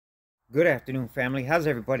Good afternoon, family. How's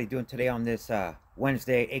everybody doing today on this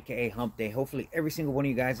Wednesday, aka Hump Day? Hopefully, every single one of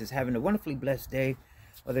you guys is having a wonderfully blessed day.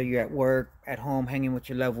 Whether you're at work, at home, hanging with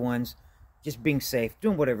your loved ones, just being safe,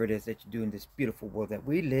 doing whatever it is that you do in this beautiful world that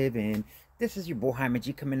we live in. This is your boy Jaime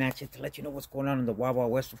G coming at you to let you know what's going on in the Wild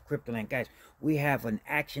Wild West of Cryptoland. Guys, we have an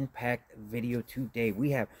action-packed video today.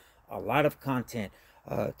 We have a lot of content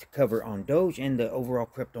to cover on Doge and the overall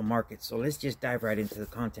crypto market. So let's just dive right into the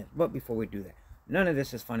content. But before we do that, none of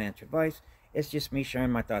this is financial advice. It's just me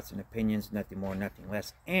sharing my thoughts and opinions, nothing more, nothing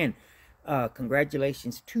less. And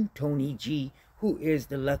congratulations to Tony G, who is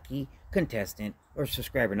the lucky contestant, or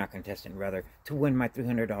subscriber, not contestant, rather, to win my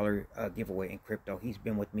 $300 giveaway in crypto. He's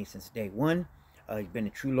been with me since day one. He's been a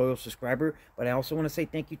true loyal subscriber. But I also want to say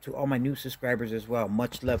thank you to all my new subscribers as well.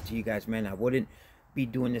 Much love to you guys, man. I wouldn't be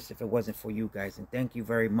doing this if it wasn't for you guys. And thank you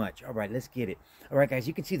very much. All right, let's get it. All right, guys,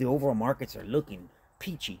 you can see the overall markets are looking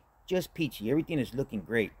peachy. Just peachy. Everything is looking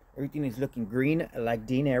great. Everything is looking green, like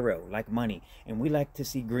dinero, like money. And we like to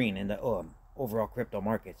see green in the overall crypto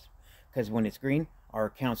markets, because when it's green, our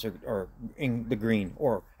accounts are in the green,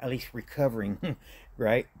 or at least recovering,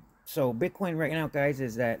 right? So Bitcoin right now, guys,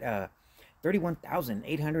 is at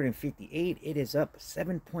 31,858. It is up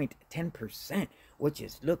 7.10%, which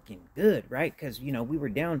is looking good, right? Because, you know, we were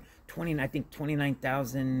down 20, I think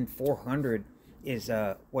 29,400 is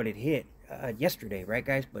what it hit yesterday, right,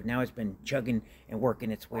 guys? But now it's been chugging and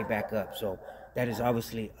working its way back up. So that is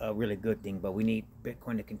obviously a really good thing. But we need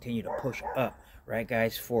Bitcoin to continue to push up, right,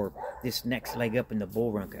 guys, for this next leg up in the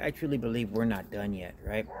bull run. I truly believe we're not done yet,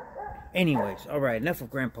 right? Anyways, all right, enough of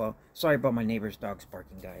Grandpa. Sorry about my neighbor's dogs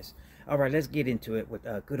barking, guys. All right, let's get into it with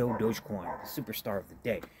good old Dogecoin, the superstar of the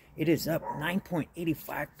day. It is up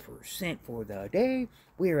 9.85% for the day.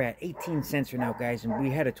 We are at 18 cents right now, guys, and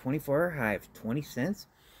we had a 24-hour high of 20 cents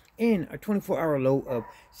and a 24-hour low of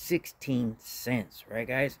 16 cents, right,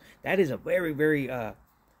 guys? That is a very that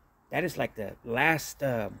is like the last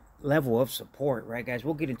level of support, right, guys?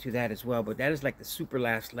 We'll get into that as well, but that is like the super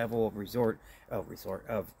last level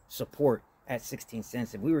of support at 16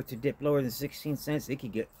 cents. If we were to dip lower than 16 cents, it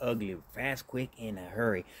could get ugly fast, quick, in a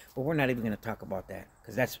hurry. But we're not even going to talk about that,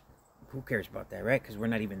 because that's, who cares about that, right? Because we're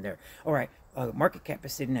not even there. All right, market cap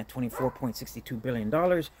is sitting at $24.62 billion.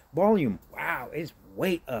 Volume, wow, is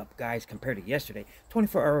way up, guys, compared to yesterday.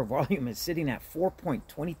 24-hour volume is sitting at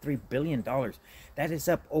 $4.23 billion. That is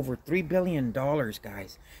up over $3 billion,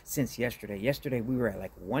 guys, since yesterday. Yesterday, we were at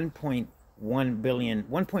like $1.1 billion.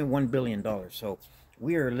 So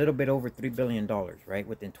we are a little bit over $3 billion, right,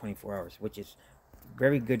 within 24 hours, which is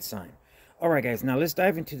very good sign. All right, guys, now let's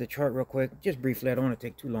dive into the chart real quick, just briefly. I don't want to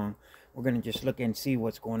take too long. We're going to just look and see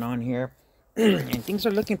what's going on here. And things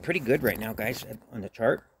are looking pretty good right now, guys, on the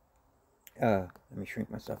chart. Let me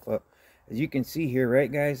shrink myself up. As you can see here,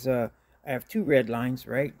 right, guys, I have two red lines,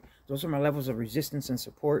 right? Those are my levels of resistance and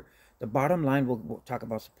support. The bottom line, we'll talk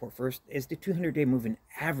about support first, is the 200-day moving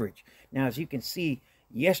average. Now, as you can see,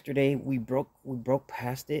 yesterday we broke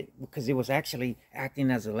past it, because it was actually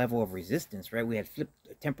acting as a level of resistance, right? We had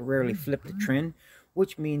temporarily flipped the trend,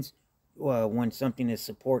 which means when something is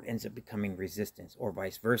support, ends up becoming resistance, or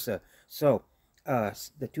vice versa. So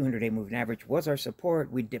the 200-day moving average was our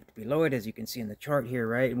support. We dipped below it, as you can see in the chart here,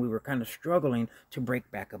 right? And we were kind of struggling to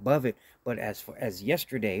break back above it. But as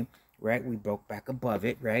yesterday, right, we broke back above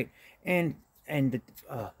it, right? And the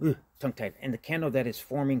tongue-tied, and the candle that is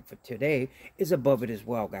forming for today is above it as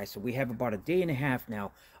well, guys. So we have about a day and a half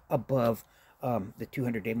now above the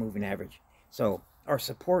 200-day moving average. So our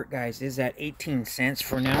support, guys, is at 18 cents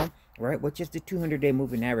for now, right, which is the 200-day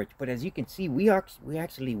moving average. But as you can see, we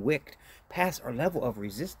actually wicked past our level of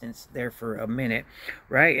resistance there for a minute,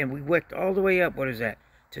 right? And we wicked all the way up, what is that,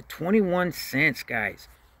 to 21 cents, guys,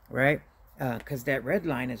 right? Because that red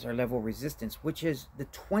line is our level of resistance, which is the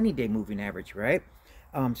 20-day moving average, right?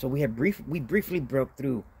 So we briefly broke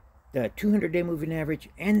through the 200-day moving average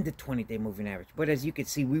and the 20-day moving average. But as you can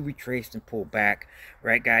see, we retraced and pulled back,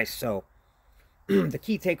 right, guys? So the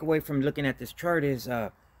key takeaway from looking at this chart is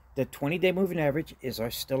the 20-day moving average is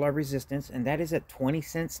still our resistance, and that is at 20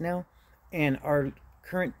 cents now. And our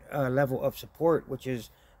current level of support, which is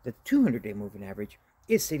the 200-day moving average,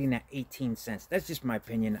 is sitting at 18 cents. That's just my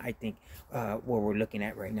opinion. I think what we're looking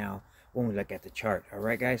at right now when we look at the chart. All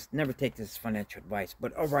right, guys, never take this as financial advice,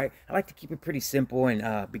 but all right, I like to keep it pretty simple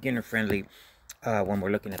and beginner friendly when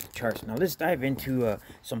we're looking at the charts. Now let's dive into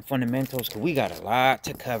some fundamentals, because we got a lot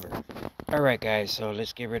to cover. All right, guys, so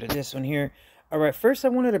let's get rid of this one here. All right, first I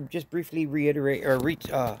wanted to just briefly reiterate or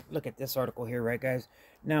look at this article here, right, guys?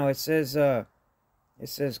 Now it says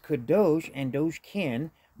could Doge and Doge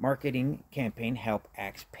can marketing campaign help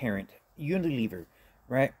Axe parent Unilever,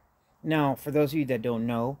 right? Now, for those of you that don't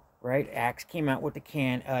know, right? Axe came out with a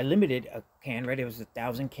can, limited a can, right? It was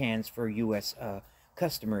 1,000 cans for U.S.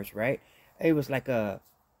 Customers, right? It was like a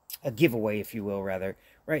giveaway, if you will, rather,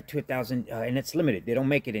 right, to 1,000, and it's limited. They don't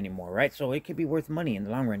make it anymore, right? So it could be worth money in the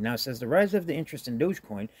long run. Now it says the rise of the interest in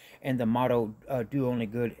Dogecoin and the motto "do only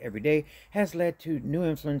good every day" has led to new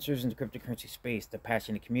influencers in the cryptocurrency space. The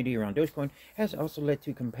passionate community around Dogecoin has also led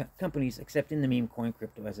to companies accepting the meme coin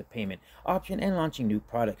crypto as a payment option and launching new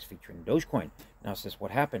products featuring Dogecoin. Now it says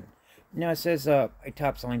what happened. Now it says a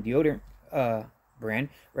top-selling deodorant brand,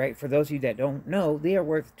 right? For those of you that don't know, they are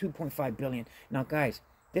worth 2.5 billion. Now, guys,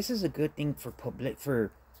 this is a good thing for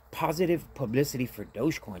positive publicity for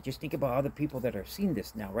Dogecoin. Just think about all the people that are seeing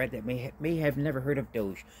this now, right? That may have never heard of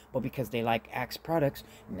Doge, but because they like Axe products,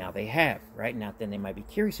 now they have, right? Now then they might be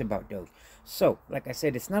curious about Doge. So, like I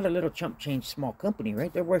said, it's not a little chump change small company,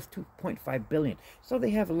 right? They're worth 2.5 billion. So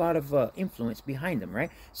they have a lot of influence behind them,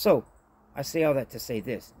 right? So I say all that to say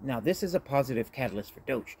this. Now, this is a positive catalyst for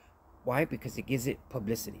Doge. Why? Because it gives it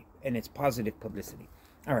publicity, and it's positive publicity.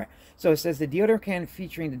 All right, so it says the deodorant can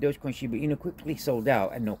featuring the Dogecoin Shiba Inu quickly sold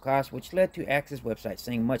out at no cost, which led to Axe's website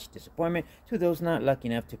saying much disappointment to those not lucky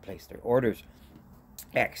enough to place their orders.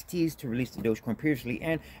 Axe teased to release the Dogecoin previously,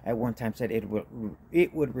 and at one time said it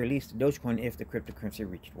would release the Dogecoin if the cryptocurrency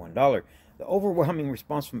reached $1. The overwhelming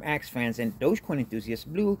response from Axe fans and Dogecoin enthusiasts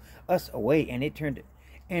blew us away, and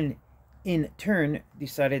in turn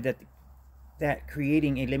decided that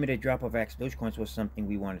creating a limited drop of Axe Dogecoins was something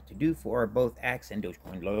we wanted to do for both Axe and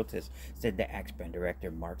Dogecoin loyalists, said the Axe brand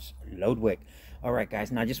director, Mark Lodwick. All right,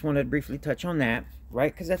 guys, now I just want to briefly touch on that,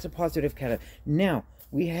 right? Because that's a positive catalyst. Now,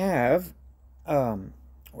 we have,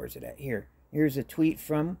 where's it at? Here. Here's a tweet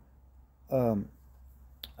from CoinDesk,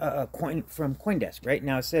 right?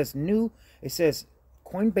 Now, it says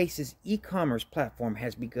Coinbase's e-commerce platform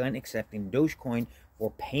has begun accepting Dogecoin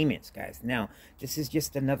for payments, guys. Now, this is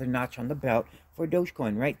just another notch on the belt for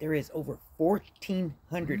Dogecoin, right? There is over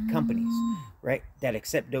 1,400 companies, right, that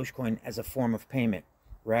accept Dogecoin as a form of payment,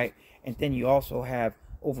 right? And then you also have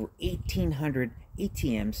over 1,800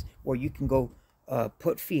 ATMs where you can go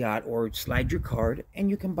put fiat or slide your card and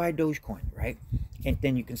you can buy Dogecoin, right? And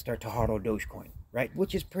then you can start to hodl Dogecoin, right?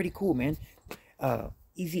 Which is pretty cool, man.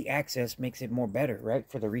 Easy access makes it more better, right,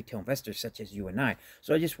 for the retail investors such as you and I.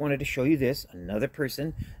 So I just wanted to show you this, another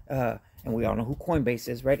person, and we all know who Coinbase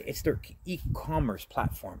is, right? It's their e-commerce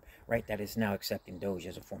platform, right, that is now accepting Doge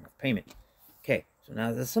as a form of payment. Okay, so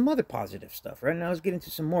now there's some other positive stuff, right? Now let's get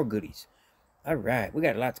into some more goodies. All right, we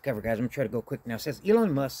got a lot to cover, guys. I'm going to try to go quick now. It says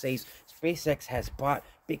Elon Musk says SpaceX has bought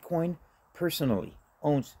Bitcoin personally,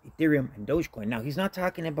 owns Ethereum and Dogecoin. Now, he's not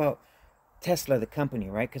talking about Tesla, the company,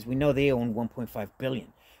 right? Because we know they own 1.5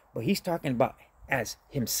 billion. But he's talking about as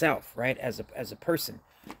himself, right? As a person.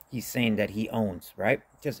 He's saying that he owns, right?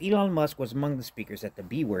 Because Elon Musk was among the speakers at the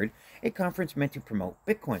B Word, a conference meant to promote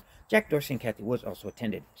Bitcoin. Jack Dorsey and Cathie Woods also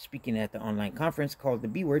attended. Speaking at the online conference called the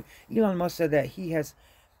B Word, Elon Musk said that he has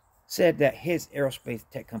said that his aerospace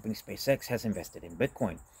tech company SpaceX has invested in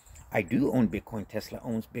Bitcoin. I do own Bitcoin. Tesla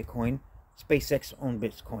owns Bitcoin. SpaceX owned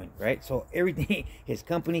Bitcoin, right? So everything, his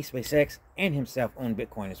company, SpaceX, and himself own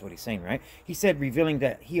Bitcoin is what he's saying, right? He said, revealing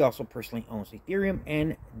that he also personally owns Ethereum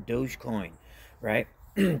and Dogecoin, right?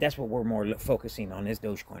 That's what we're more focusing on is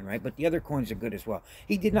Dogecoin, right? But the other coins are good as well.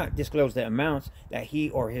 He did not disclose the amounts that he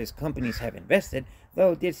or his companies have invested,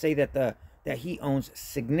 though did say that that he owns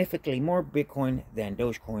significantly more Bitcoin than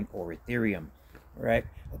Dogecoin or Ethereum, right?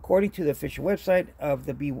 According to the official website of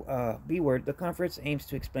the B Word, the conference aims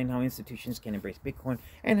to explain how institutions can embrace Bitcoin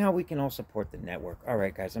and how we can all support the network. All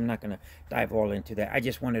right, guys, I'm not going to dive all into that. I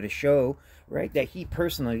just wanted to show, right, that he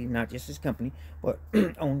personally, not just his company, but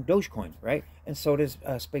own Dogecoin, right? And so does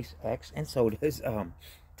SpaceX, and so does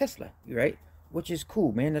Tesla, right? Which is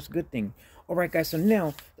cool, man. That's a good thing. All right, guys, so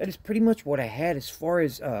now that is pretty much what I had as far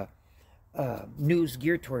as news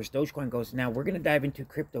geared towards Dogecoin goes. Now we're going to dive into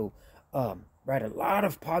crypto, right? A lot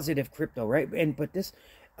of positive crypto, right? But this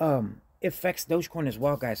affects Dogecoin as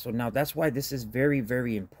well, guys. So now that's why this is very,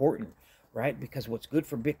 very important, right? Because what's good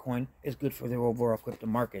for Bitcoin is good for the overall crypto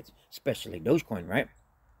markets, especially Dogecoin, right?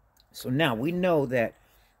 So now we know that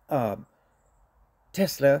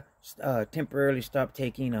Tesla temporarily stopped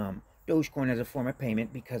taking Dogecoin as a form of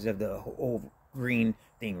payment because of the whole green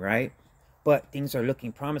thing, right? But things are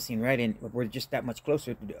looking promising, right? And we're just that much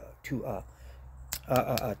closer to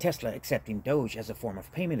Tesla accepting Doge as a form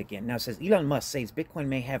of payment again. Now it says Elon Musk says Bitcoin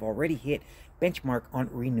may have already hit benchmark on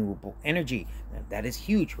renewable energy. Now, that is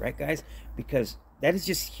huge, right, guys? Because that is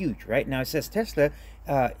just huge, right? Now it says Tesla,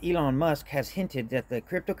 Elon Musk has hinted that the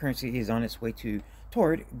cryptocurrency is on its way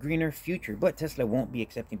toward greener future, but Tesla won't be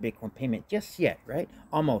accepting Bitcoin payment just yet, right?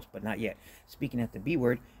 Almost, but not yet. Speaking at the B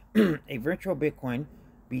Word, a virtual Bitcoin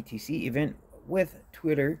BTC event with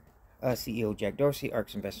Twitter CEO Jack Dorsey,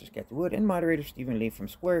 ARK's investors Kathy Wood, and moderator Stephen Lee from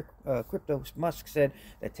Square Crypto. Musk said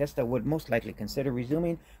that Tesla would most likely consider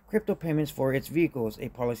resuming crypto payments for its vehicles, a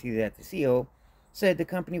policy that the CEO said the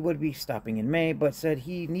company would be stopping in May, but said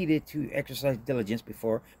he needed to exercise diligence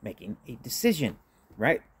before making a decision,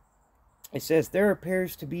 right? It says there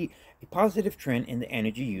appears to be a positive trend in the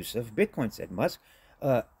energy use of Bitcoin, said Musk,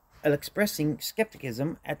 expressing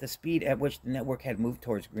skepticism at the speed at which the network had moved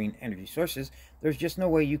towards green energy sources. There's just no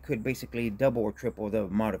way you could basically double or triple the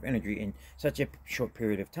amount of energy in such a short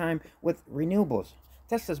period of time with renewables.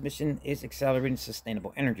 Tesla's mission is accelerating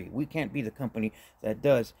sustainable energy. We can't be the company that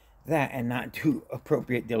does that and not do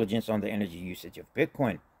appropriate diligence on the energy usage of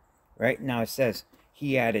Bitcoin. Right now it says,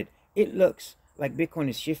 he added, it looks like Bitcoin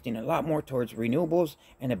is shifting a lot more towards renewables,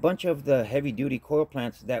 and a bunch of the heavy-duty coal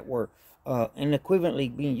plants that were unequivocally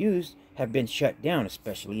being used have been shut down,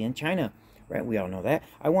 especially in China. Right, we all know that.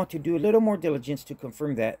 I want to do a little more diligence to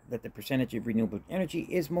confirm that the percentage of renewable energy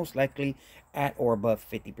is most likely at or above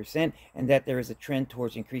 50%, and that there is a trend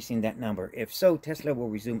towards increasing that number. If so, Tesla will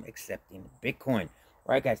resume accepting Bitcoin.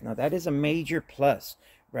 All right, guys, now that is a major plus,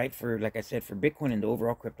 right, for, like I said, for Bitcoin and the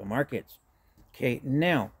overall crypto markets. Okay,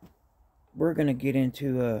 now we're going to get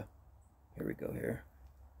into, here we go here.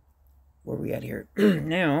 Where we at here?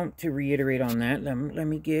 Now, to reiterate on that, let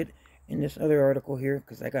me get in this other article here,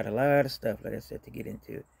 because I got a lot of stuff, like I said, to get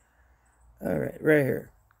into. All right, right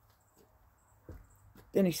here.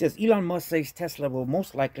 Then he says, Elon Musk says Tesla will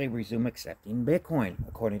most likely resume accepting Bitcoin,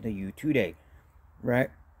 according to HUMPDAY, right?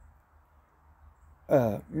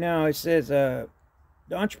 Now it says, the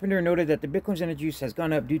entrepreneur noted that the Bitcoin's energy use has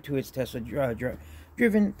gone up due to its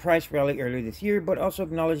Tesla-driven price rally earlier this year, but also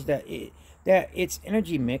acknowledged that its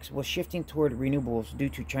energy mix was shifting toward renewables due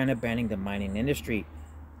to China banning the mining industry.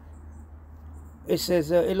 It says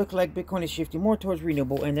it looks like Bitcoin is shifting more towards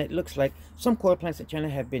renewable, and it looks like some coal plants in China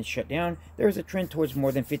have been shut down. There is a trend towards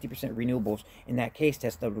more than 50% renewables. In that case,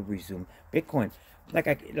 Tesla will resume Bitcoin. Like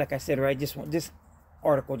I said, right? This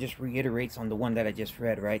article just reiterates on the one that I just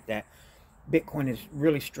read, right? That Bitcoin is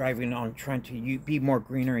really striving on trying to be more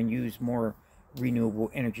greener and use more renewable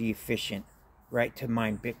energy efficient, right, to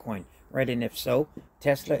mine Bitcoin, right? And if so,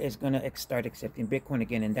 Tesla is going to start accepting Bitcoin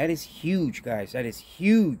again, and that is huge, guys. That is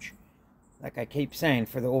huge, like I keep saying,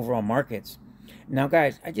 for the overall markets. Now,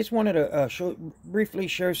 guys, I just wanted to briefly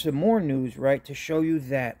share some more news, right, to show you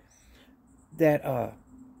that the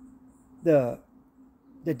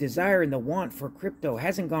desire and the want for crypto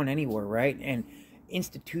hasn't gone anywhere, right? And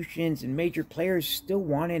institutions and major players still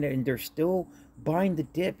want it, and they're still buying the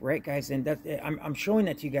dip, right, guys? And that I'm showing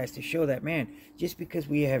that to you guys to show that, man, just because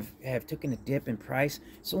we have taken a dip in price,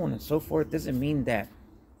 so on and so forth, doesn't mean that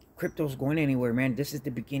crypto's going anywhere, man. This is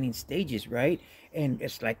the beginning stages, right? And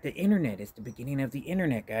it's like the internet. It's the beginning of the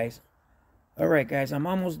internet, guys. All right, guys, I'm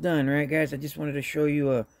almost done, right, guys? I just wanted to show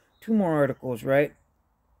you two more articles, right?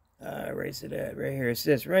 Where is it at? Right here. It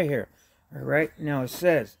says right here. All right, now it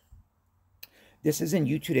says, this is in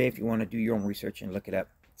HUMPDAY if you want to do your own research and look it up.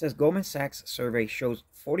 It says Goldman Sachs survey shows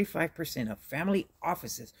 45% of family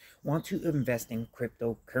offices want to invest in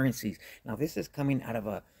cryptocurrencies. Now, this is coming out of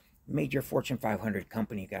a major Fortune 500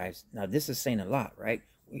 company, guys. Now, this is saying a lot, right?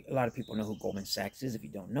 A lot of people know who Goldman Sachs is. If you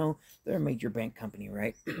don't know, they're a major bank company,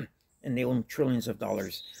 right? And they own trillions of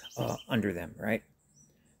dollars under them, right?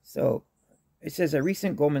 So it says a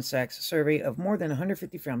recent Goldman Sachs survey of more than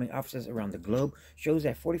 150 family offices around the globe shows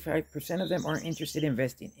that 45% of them are interested in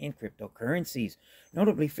investing in cryptocurrencies.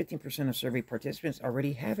 Notably, 15% of survey participants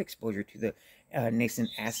already have exposure to the nascent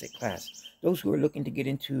asset class. Those who are looking to get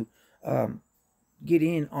in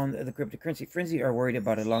on the cryptocurrency frenzy are worried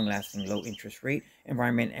about a long-lasting low interest rate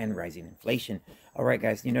environment and rising inflation. All right,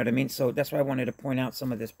 guys, you know what I mean? So that's why I wanted to point out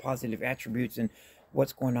some of this positive attributes and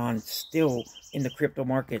what's going on still in the crypto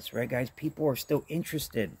markets, right, guys? People are still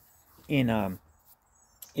interested in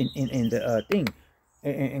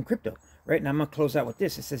crypto, right? Now I'm gonna close out with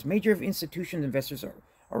this. It says major institutional investors are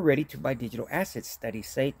ready to buy digital assets, studies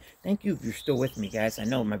say. Thank you if you're still with me, guys. I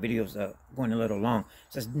know my video's going a little long.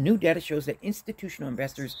 It says new data shows that institutional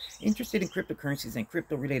investors interested in cryptocurrencies and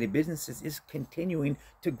crypto-related businesses is continuing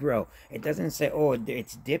to grow. It doesn't say, oh,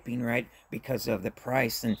 it's dipping, right, because of the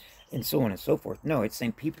price and so on and so forth. No, it's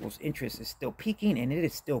saying people's interest is still peaking and it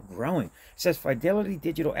is still growing. It says Fidelity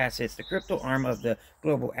Digital Assets, the crypto arm of the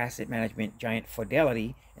global asset management giant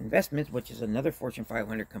Fidelity Investments, which is another Fortune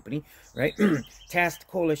 500 company, right, tasked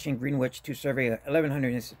Coalition Greenwich to survey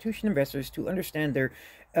 1,100 institutional investors to understand their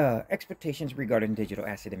Expectations regarding digital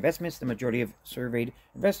asset investments. The majority of surveyed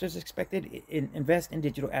investors expected invest in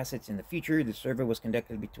digital assets in the future. The survey was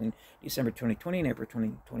conducted between December 2020 and April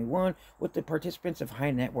 2021 with the participants of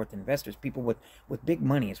high net worth investors, people with big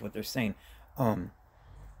money is what they're saying.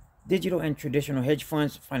 Digital and traditional hedge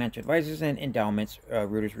funds, financial advisors, and endowments.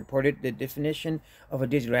 Reuters reported the definition of a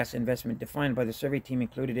digital asset investment defined by the survey team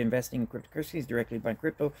included investing in cryptocurrencies directly by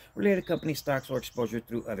crypto-related company stocks or exposure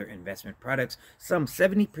through other investment products. Some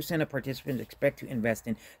 70% of participants expect to invest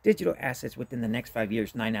in digital assets within the next 5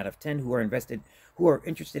 years. 9 out of 10 who are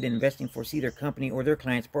interested in investing foresee their company or their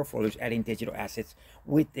clients' portfolios adding digital assets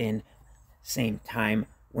within same time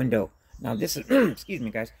window. Now this is excuse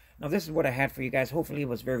me, guys. Now this is what I had for you guys. Hopefully it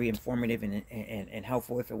was very informative and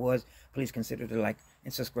helpful. If it was, please consider to like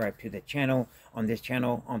and subscribe to the channel. On this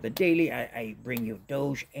channel, on the daily, I bring you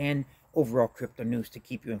Doge and overall crypto news to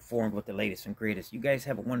keep you informed with the latest and greatest. You guys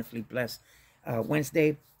have a wonderfully blessed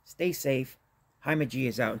Wednesday. Stay safe. HUMPDAY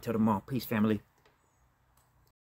is out until tomorrow. Peace, family.